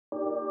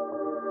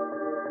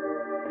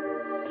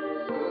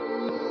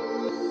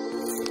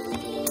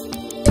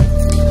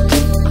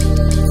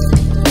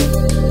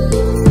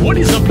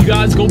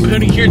guys? Gold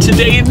Pony here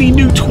today in the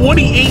new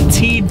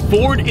 2018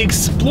 Ford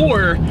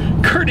Explorer,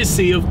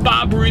 courtesy of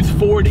Bob Ruth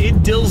Ford in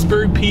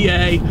Dillsburg,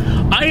 PA.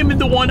 I am in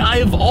the one I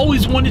have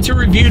always wanted to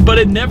review, but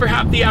had never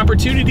had the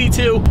opportunity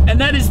to, and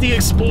that is the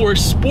Explorer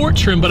Sport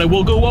Trim, but I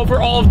will go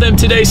over all of them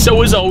today.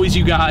 So as always,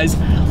 you guys,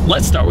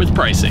 let's start with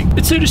pricing.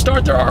 And so to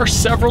start, there are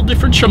several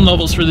different trim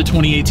levels for the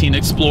 2018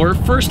 Explorer.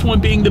 First one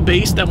being the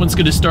base, that one's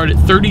going to start at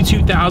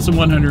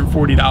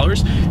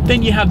 $32,140.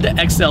 Then you have the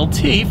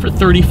XLT for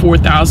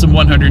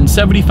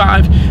 $34,175.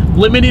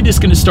 Limited is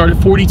going to start at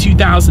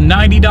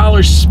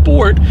 $42,090.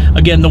 Sport,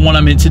 again the one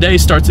I'm in today,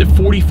 starts at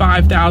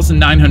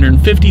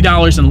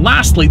 $45,950. And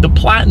lastly, the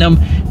Platinum,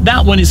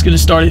 that one is going to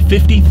start at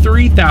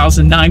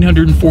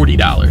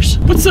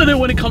 $53,940. But so then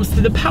when it comes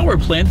to the power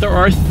plant, there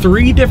are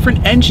three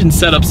different engine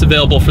setups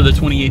available for the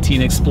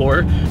 2018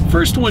 Explorer.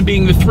 First one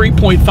being the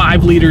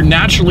 3.5 liter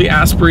naturally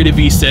aspirated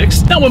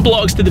V6. That one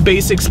belongs to the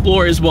base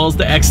Explorer as well as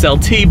the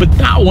XLT, but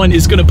that one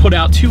is going to put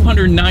out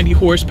 290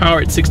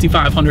 horsepower at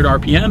 6,500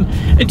 RPM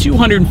and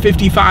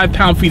 255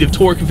 pound-feet of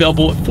torque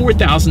available at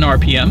 4,000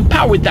 RPM.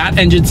 Power with that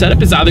engine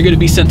setup is either going to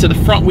be sent to the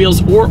front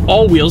wheels or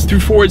all wheels through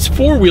Ford's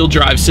four-wheel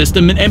drive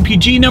system, and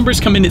MPG numbers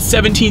come in at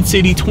 17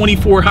 city,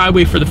 24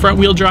 highway for the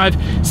front-wheel drive,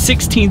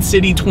 16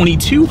 city,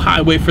 22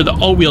 highway for the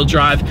all-wheel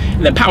drive,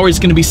 and then power is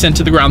going to be sent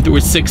to the ground through a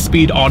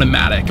 6-speed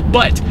automatic.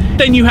 But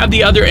then you have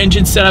the other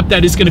engine setup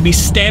that is going to be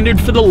standard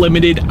for the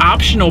Limited,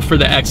 optional for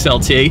the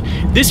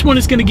XLT. This one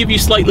is going to give you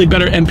slightly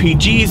better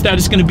MPGs. That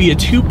is going to be a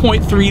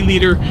 2.3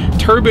 liter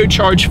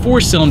turbocharged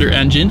 4-cylinder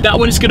engine. That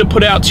one is going to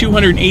put out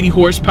 280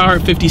 horsepower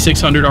at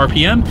 5,600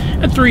 RPM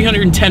and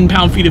 310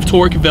 pound-feet of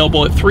torque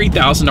available at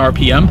 3,000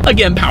 RPM.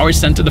 Again, power is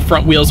sent to the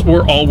front wheels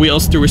or all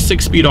wheels through a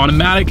 6-speed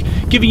automatic,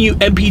 giving you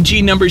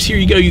MPG numbers. Here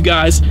you go, you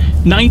guys.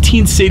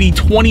 19 city,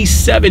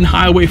 27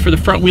 highway for the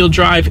front wheel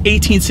drive,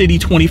 18 city,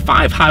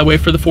 25 highway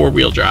for the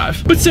four-wheel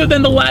drive. But so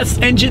then the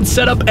last engine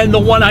setup, and the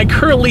one I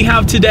currently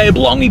have today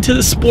belonging to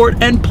the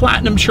Sport and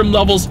Platinum trim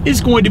levels,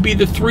 is going to be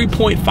the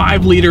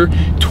 3.5 liter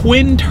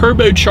twin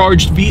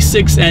turbocharged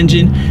V6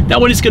 engine. That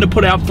one is going to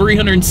put out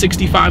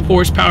 365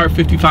 horsepower at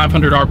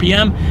 5,500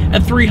 RPM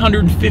and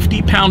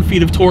 350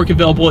 pound-feet of torque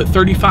available at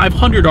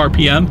 3,500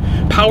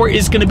 RPM. Power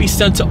is going to be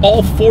sent to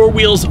all four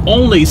wheels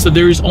only, so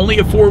there is only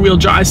a four-wheel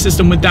drive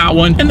system with that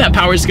one, and that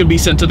power is going to be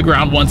sent to the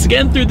ground once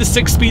again through the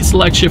 6-speed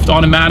select shift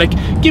automatic,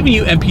 giving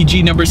you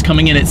MPG numbers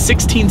coming in at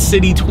 16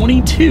 city,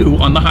 22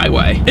 on the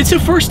highway. And so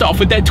first off,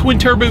 with that twin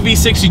turbo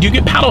V6, you do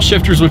get paddle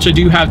shifters, which I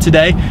do have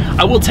today.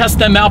 I will test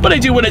them out, but I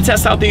do want to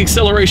test out the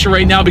acceleration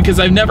right now because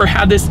I've never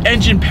had this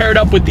engine paired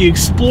up with the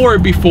Explorer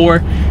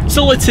before.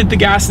 So let's hit the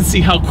gas and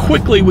see how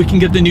quickly we can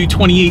get the new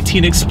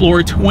 2018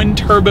 Explorer twin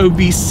turbo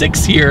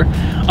V6 here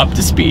up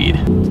to speed.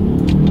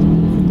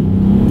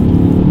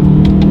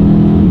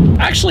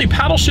 Actually,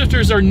 paddle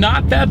shifters are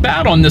not that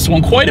bad on this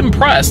one. Quite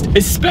impressed,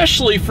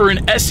 especially for an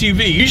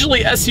SUV.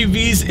 Usually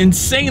SUVs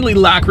insanely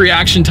lack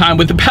reaction time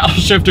with the paddle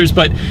shifters,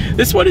 but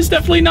this one is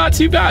definitely not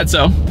too bad,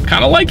 so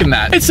kind of liking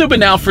that. And so, but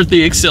now for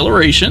the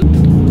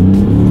acceleration.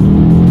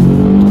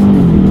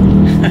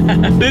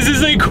 This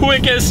is a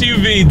quick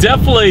SUV.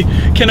 Definitely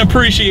can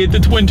appreciate the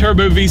twin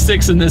turbo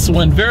V6 in this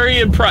one. Very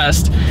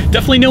impressed.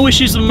 Definitely no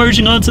issues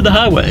emerging onto the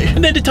highway.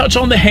 And then to touch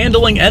on the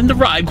handling and the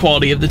ride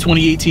quality of the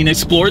 2018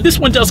 Explorer, this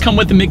one does come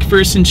with the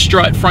McPherson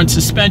strut front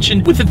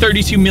suspension with a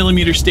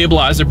 32mm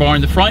stabilizer bar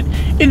in the front.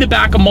 In the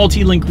back, a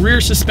multi-link rear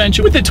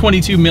suspension with a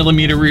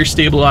 22mm rear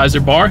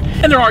stabilizer bar.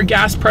 And there are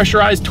gas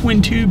pressurized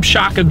twin tube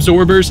shock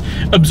absorbers,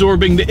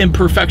 absorbing the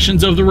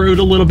imperfections of the road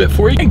a little bit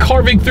for you. And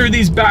carving through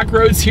these back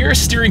roads here,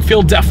 steering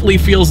feel definitely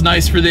feels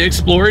nice for the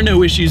Explorer,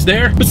 no issues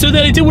there. But so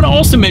then I did want to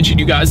also mention,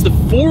 you guys, the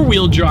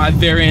four-wheel drive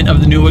variant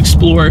of the new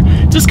Explorer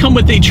does come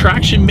with a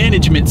traction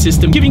management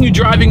system, giving you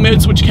driving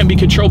modes which can be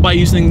controlled by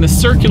using the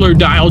circular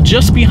dial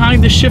just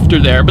behind the shifter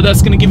there. But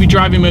that's going to give you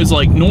driving modes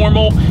like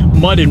normal,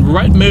 mud and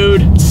rut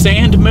mode,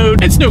 sand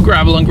mode, and snow,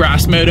 gravel, and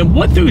grass mode. And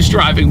what those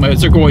driving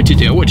modes are going to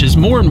do, which is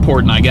more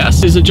important, I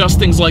guess, is adjust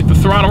things like the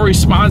throttle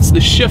response,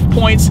 the shift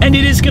points, and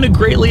it is going to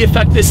greatly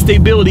affect the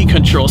stability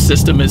control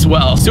system as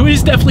well. So it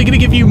is definitely going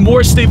to give you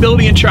more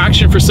stability and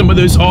traction for some of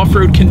those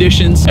off-road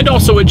conditions, and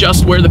also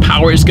adjust where the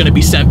power is going to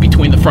be sent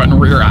between the front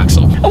and rear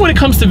axle. And when it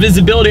comes to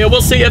visibility, I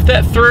will say if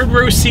that third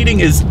row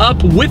seating is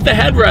up with the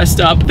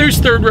headrest up, those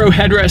third row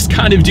headrests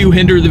kind of do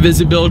hinder the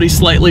visibility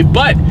slightly,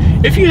 but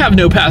if you have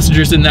no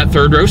passengers in that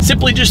third row,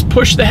 simply just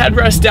push the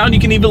headrest down. You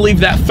can even leave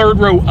that third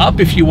row up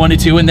if you wanted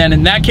to, and then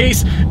in that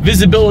case,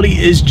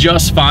 visibility is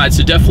just fine,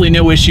 so definitely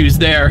no issues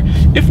there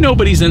if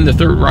nobody's in the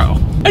third row.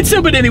 And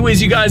so, but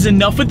anyways, you guys,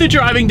 enough with the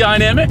driving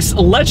dynamics.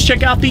 Let's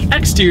check out the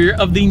exterior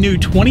of the new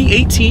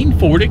 2018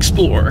 Ford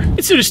Explorer.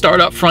 And so to start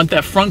up front,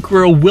 that front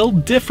grille will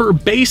differ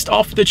based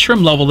off the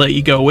trim level that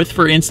you go with.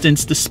 For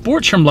instance, the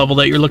Sport trim level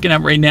that you're looking at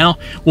right now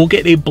will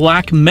get a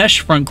black mesh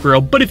front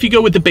grille, but if you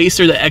go with the base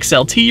or the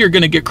XLT, you're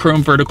going to get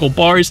chrome vertical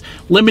bars.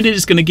 Limited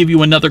is going to give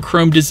you another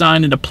chrome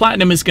design, and the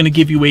Platinum is going to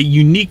give you a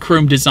unique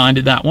chrome design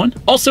to that one.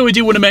 Also, I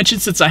do want to mention,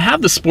 since I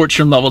have the Sport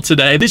trim level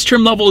today, this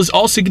trim level is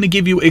also going to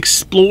give you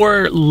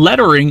Explorer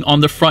lettering mirroring on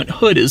the front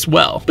hood as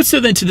well. But so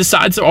then to the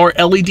sides, there are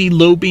LED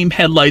low beam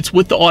headlights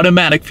with the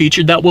automatic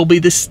feature. That will be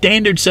the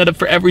standard setup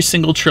for every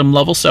single trim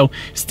level, so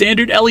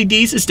standard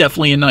LEDs is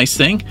definitely a nice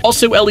thing.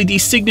 Also, LED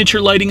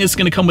signature lighting is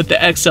going to come with the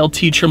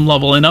XLT trim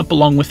level and up,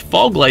 along with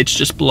fog lights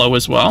just below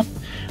as well.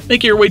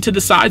 Making your way to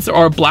the sides, there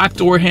are black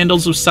door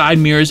handles with side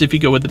mirrors if you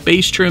go with the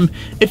base trim.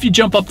 If you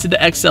jump up to the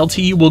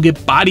XLT, you will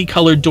get body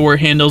colored door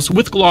handles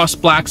with gloss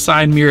black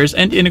side mirrors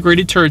and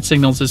integrated turret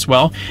signals as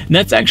well. And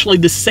that's actually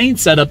the same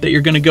setup that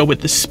you're going to go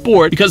with the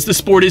Sport, because the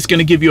Sport is going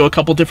to give you a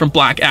couple different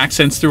black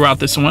accents throughout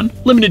this one.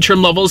 Limited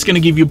trim level is going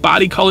to give you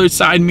body colored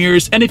side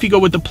mirrors, and if you go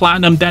with the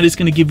Platinum, that is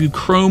going to give you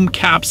chrome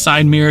cap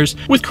side mirrors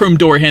with chrome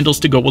door handles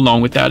to go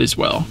along with that as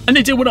well. And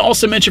I did want to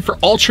also mention, for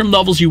all trim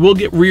levels, you will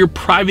get rear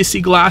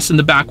privacy glass in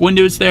the back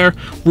windows there.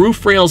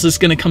 Roof rails is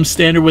going to come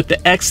standard with the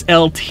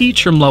XLT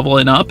trim level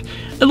and up.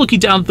 And looking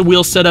down at the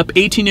wheel setup,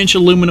 18-inch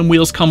aluminum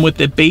wheels come with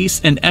the base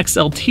and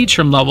XLT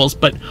trim levels,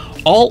 but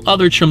all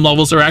other trim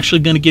levels are actually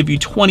going to give you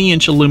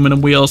 20-inch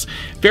aluminum wheels,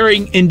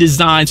 varying in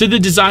design. So the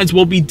designs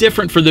will be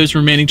different for those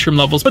remaining trim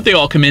levels, but they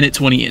all come in at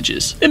 20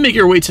 inches. Then make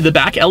your way to the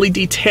back. LED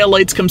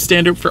taillights come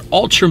standard for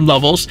all trim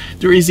levels.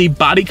 There is a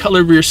body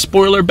color rear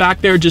spoiler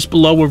back there just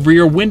below a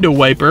rear window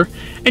wiper,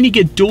 and you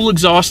get dual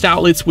exhaust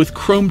outlets with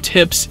chrome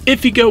tips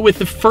if you go with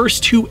the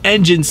first two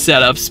engine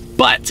setups.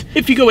 But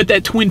if you go with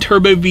that twin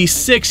turbo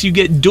V6, you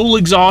get dual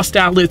exhaust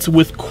outlets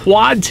with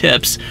quad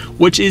tips,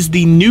 which is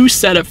the new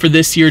setup for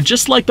this year,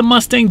 just like the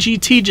Mustang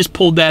GT just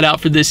pulled that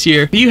out for this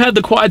year. You had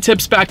the quad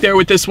tips back there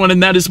with this one,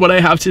 and that is what I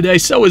have today.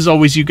 So as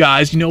always, you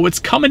guys, you know what's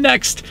coming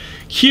next.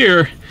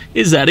 Here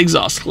is that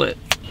exhaust clip.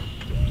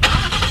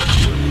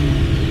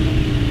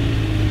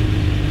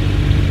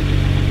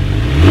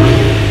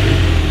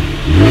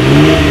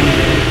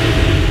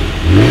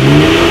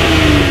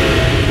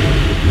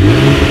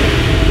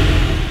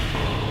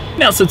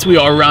 Now, since we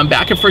are around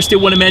back, at first I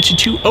want to mention,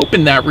 to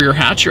open that rear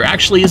hatch, there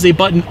actually is a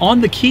button on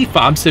the key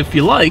fob, so if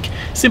you like,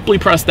 simply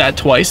press that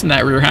twice and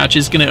that rear hatch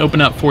is going to open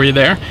up for you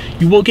there.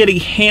 You will get a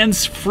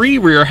hands-free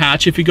rear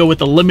hatch if you go with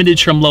the limited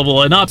trim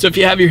level and up. So if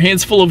you have your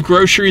hands full of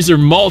groceries or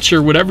mulch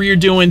or whatever you're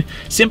doing,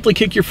 simply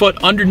kick your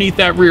foot underneath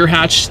that rear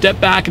hatch, step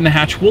back, and the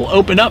hatch will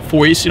open up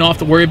for you, so you don't have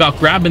to worry about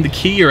grabbing the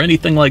key or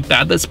anything like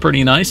that. That's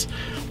pretty nice.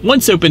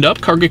 Once opened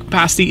up, cargo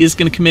capacity is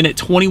going to come in at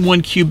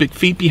 21 cubic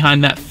feet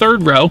behind that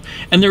third row,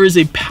 and there is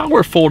a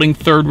power folding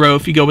third row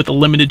if you go with the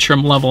limited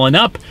trim level and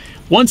up.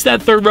 Once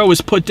that third row is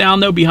put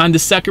down, though, behind the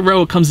second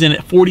row, it comes in at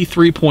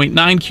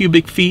 43.9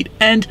 cubic feet,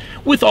 and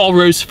with all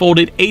rows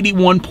folded,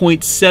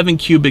 81.7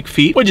 cubic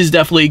feet, which is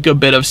definitely a good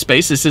bit of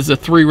space. This is a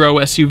 3-row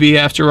SUV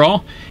after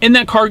all. In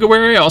that cargo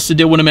area, I also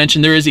did want to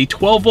mention there is a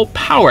 12-volt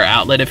power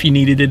outlet if you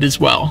needed it as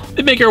well.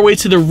 Then make our way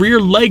to the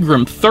rear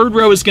legroom. Third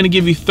row is going to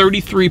give you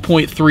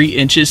 33.3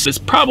 inches. It's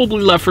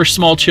probably left for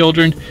small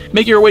children.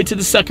 Make your way to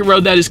the second row.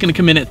 That is going to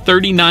come in at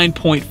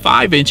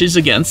 39.5 inches.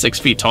 Again, 6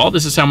 feet tall.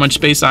 This is how much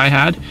space I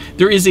had.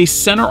 There is a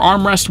center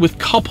armrest with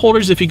cup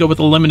holders if you go with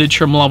the limited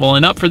trim level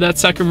and up for that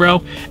second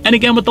row. And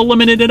again, with the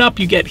limited and up,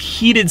 you get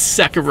heated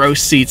second row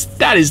seats.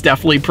 That is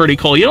definitely pretty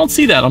cool. You don't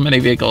see that on many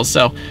vehicles,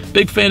 so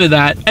big fan of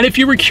that. And if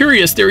you were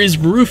curious, there is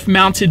roof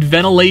mounted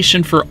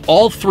ventilation for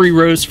all 3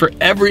 rows for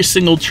every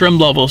single trim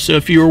level. So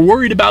if you were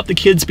worried about the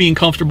kids being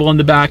comfortable in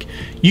the back,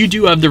 you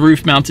do have the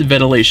roof mounted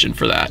ventilation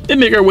for that. Then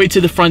make our way to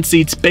the front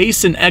seats.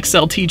 Base and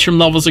XLT trim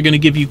levels are going to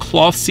give you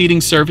cloth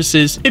seating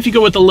surfaces. If you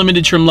go with the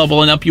limited trim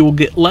level and up, you will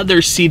get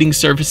leather seating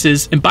surfaces.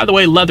 And by the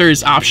way, leather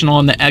is optional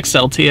on the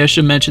XLT. I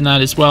should mention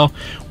that as well.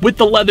 With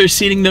the leather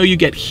seating, though, you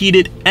get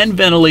heated and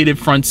ventilated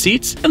front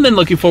seats. And then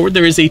looking forward,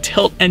 there is a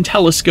tilt and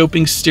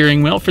telescoping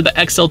steering wheel. For the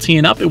XLT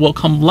and up, it will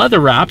come leather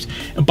wrapped.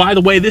 And by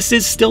the way, this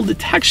is still the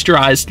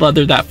texturized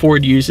leather that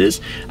Ford uses,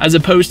 as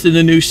opposed to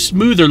the new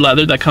smoother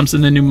leather that comes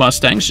in the new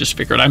Mustangs. Just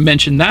figured I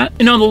mentioned that.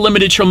 And on the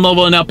limited trim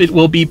level and up, it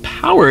will be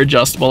power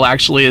adjustable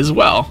actually as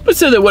well. But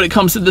so that when it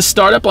comes to the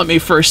startup, let me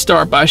first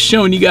start by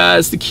showing you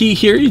guys the key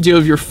here. You do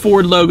have your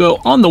Ford logo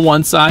on the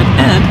one side,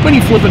 and when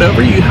you flip it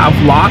over, you have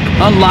lock,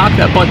 unlock,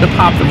 that button to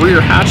pop the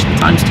rear hatch,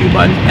 the ×2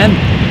 button, and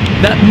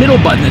that middle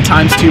button, the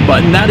 ×2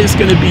 button, that is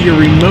going to be your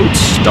remote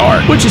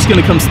start, which is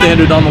going to come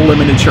standard on the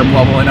limited trim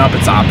level and up.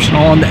 It's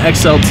optional on the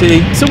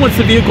XLT. So once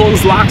the vehicle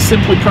is locked,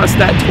 simply press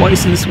that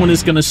twice, and this one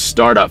is going to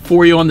start up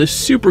for you on the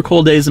super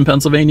cold days in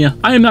Pennsylvania.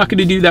 I am not going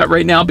to do that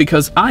right now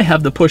because I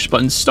have the push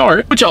button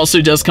start, which also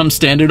does come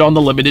standard on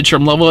the limited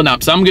trim level and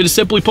up. So I'm going to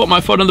simply put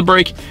my foot on the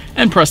brake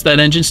and press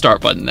that engine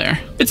start button there.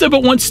 And so,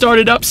 but once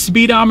started up,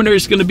 speedometer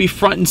is going to be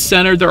front and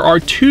center. There are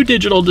 2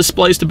 digital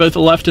displays to both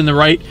the left and the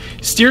right.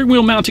 Steering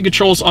wheel mounting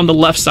controls on the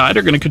left side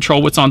are going to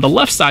control what's on the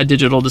left side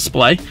digital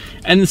display,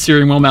 and the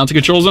steering wheel mounting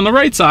controls on the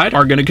right side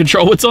are going to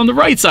control what's on the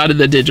right side of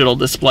the digital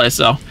display.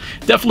 So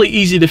definitely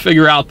easy to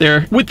figure out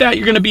there. With that,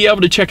 you're going to be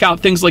able to check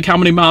out things like how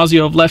many miles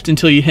you have left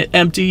until you hit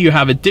empty. You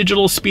have a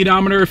digital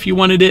speedometer if you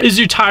wanted it. Is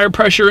your tire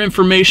pressure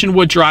information,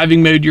 what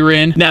driving mode you're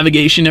in,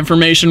 navigation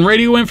information,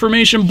 radio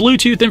information,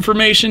 Bluetooth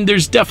information.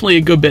 There's definitely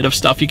a good bit of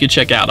stuff you can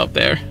check out up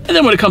there. And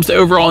then when it comes to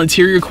overall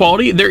interior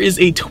quality, there is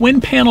a twin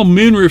panel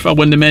moonroof I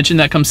wanted to mention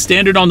that comes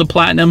standard on the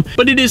Platinum,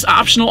 but it is is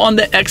optional on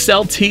the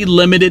XLT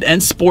Limited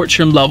and Sport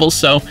trim levels,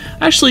 so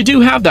I actually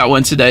do have that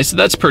one today, so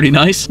that's pretty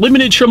nice.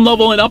 Limited trim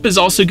level and up is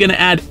also going to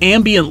add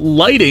ambient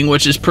lighting,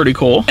 which is pretty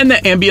cool. And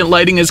the ambient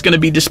lighting is going to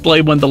be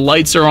displayed when the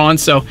lights are on,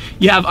 so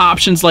you have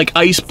options like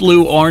ice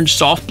blue, orange,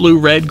 soft blue,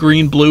 red,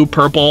 green, blue,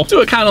 purple.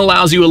 So it kind of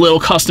allows you a little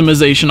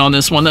customization on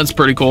this one. That's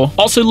pretty cool.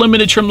 Also,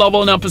 limited trim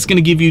level and up is going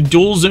to give you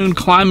dual zone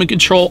climate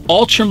control.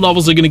 All trim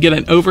levels are going to get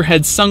an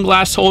overhead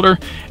sunglass holder.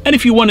 And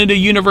if you wanted a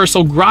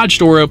universal garage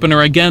door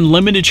opener, again,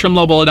 limited trim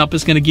level and up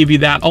is going to give you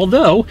that,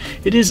 although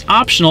it is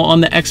optional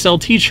on the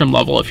XLT trim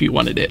level if you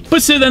wanted it.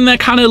 But so then that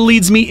kind of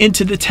leads me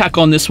into the tech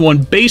on this one.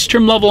 Base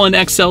trim level in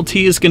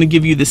XLT is going to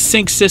give you the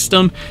Sync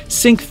system.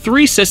 Sync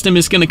 3 system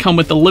is going to come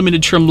with the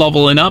limited trim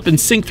level and up, and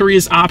Sync 3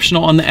 is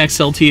optional on the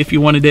XLT if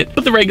you wanted it.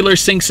 But the regular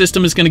Sync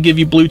system is going to give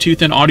you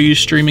Bluetooth and audio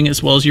streaming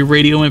as well as your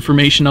radio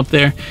information up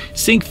there.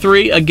 Sync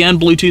 3, again,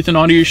 Bluetooth and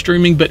audio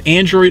streaming, but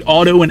Android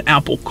Auto and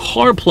Apple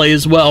CarPlay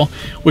as well,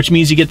 which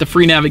means you get the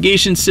free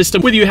navigation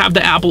system whether you have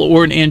the Apple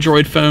or an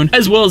Android phone,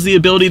 as well as the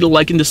ability to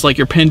like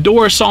your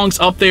Pandora songs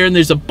up there, and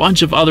there's a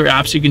bunch of other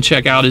apps you can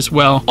check out as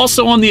well.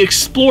 Also on the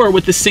Explorer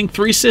with the Sync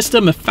 3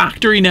 system, a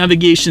factory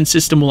navigation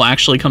system will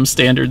actually come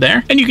standard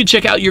there. And you can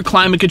check out your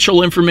climate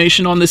control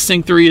information on the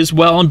Sync 3 as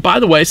well. And by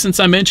the way, since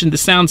I mentioned the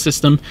sound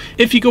system,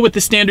 if you go with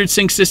the standard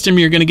Sync system,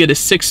 you're going to get a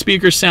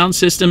 6-speaker sound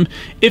system.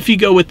 If you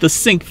go with the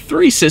Sync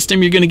 3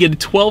 system, you're going to get a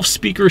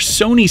 12-speaker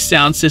Sony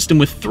sound system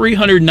with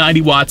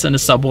 390 watts and a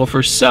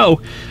subwoofer.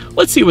 So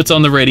let's see what's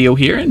on the radio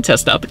here and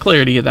test out the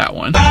clarity of that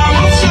one.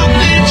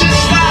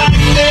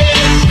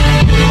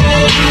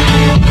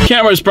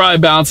 Camera's probably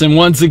bouncing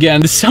once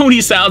again. The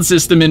Sony sound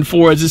system in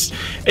 4 is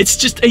it's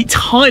just a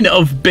ton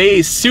of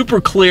bass, super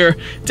clear.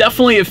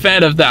 Definitely a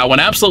fan of that one.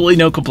 Absolutely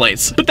no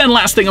complaints. But then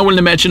last thing I wanted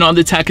to mention on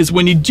the tech is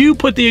when you do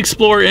put the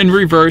Explorer in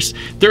reverse,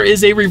 there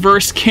is a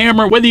reverse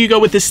camera. Whether you go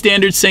with the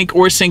standard Sync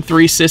or Sync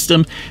 3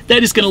 system,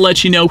 that is going to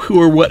let you know who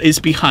or what is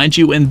behind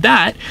you, and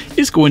that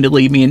is going to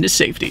lead me into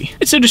safety.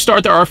 And so to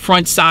start, there are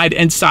front, side,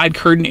 and side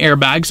curtain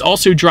airbags,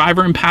 also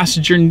driver and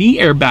passenger knee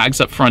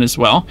airbags up front as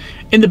well.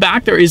 In the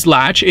back, there is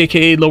latch,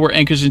 aka lower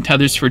anchors and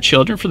tethers for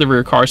children for the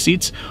rear car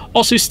seats.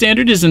 Also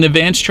standard is an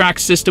advanced track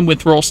system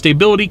with roll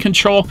stability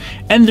control,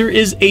 and there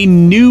is a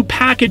new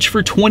package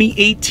for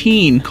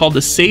 2018 called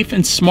the Safe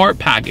and Smart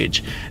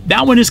package.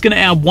 That one is going to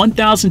add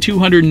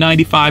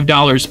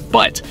 $1,295,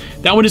 but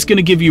that one is going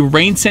to give you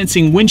rain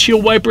sensing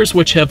windshield wipers,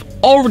 which have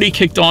already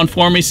kicked on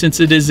for me since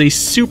it is a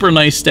super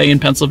nice day in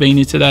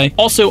Pennsylvania today.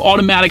 Also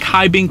automatic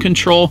high beam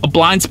control, a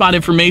blind spot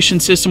information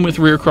system with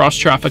rear cross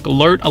traffic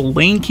alert, a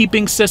lane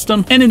keeping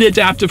system, and an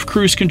adaptive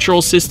cruise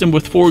control system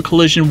with forward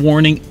collision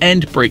warning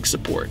and brake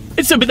support.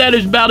 And so, but that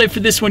is about it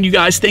for this one, you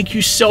guys. Thank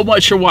you so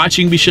much for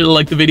watching. Be sure to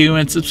like the video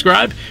and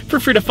subscribe.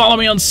 Feel free to follow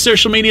me on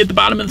social media at the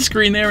bottom of the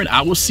screen there, and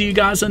I will see you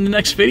guys in the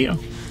next video.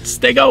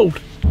 Stay gold.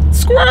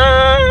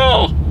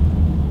 Squirrel!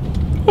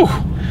 Ooh,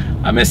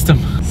 I missed him.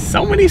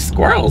 So many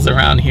squirrels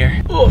around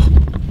here. Oh,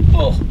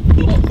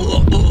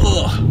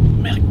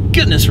 my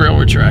goodness,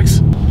 railroad tracks.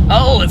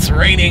 Oh, it's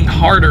raining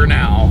harder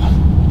now.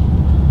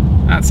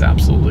 That's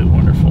absolutely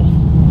wonderful.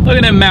 Look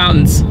at them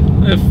mountains.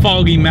 The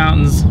foggy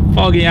mountains,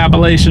 foggy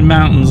Appalachian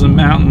mountains and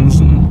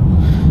mountains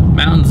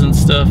and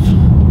stuff.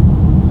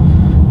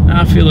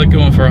 I feel like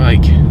going for a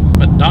hike.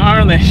 But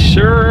darn, they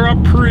sure are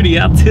pretty,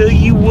 I'll tell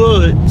you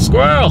what.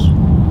 Squirrel!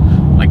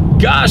 My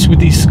gosh, with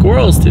these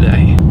squirrels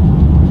today.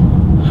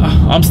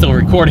 I'm still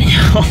recording.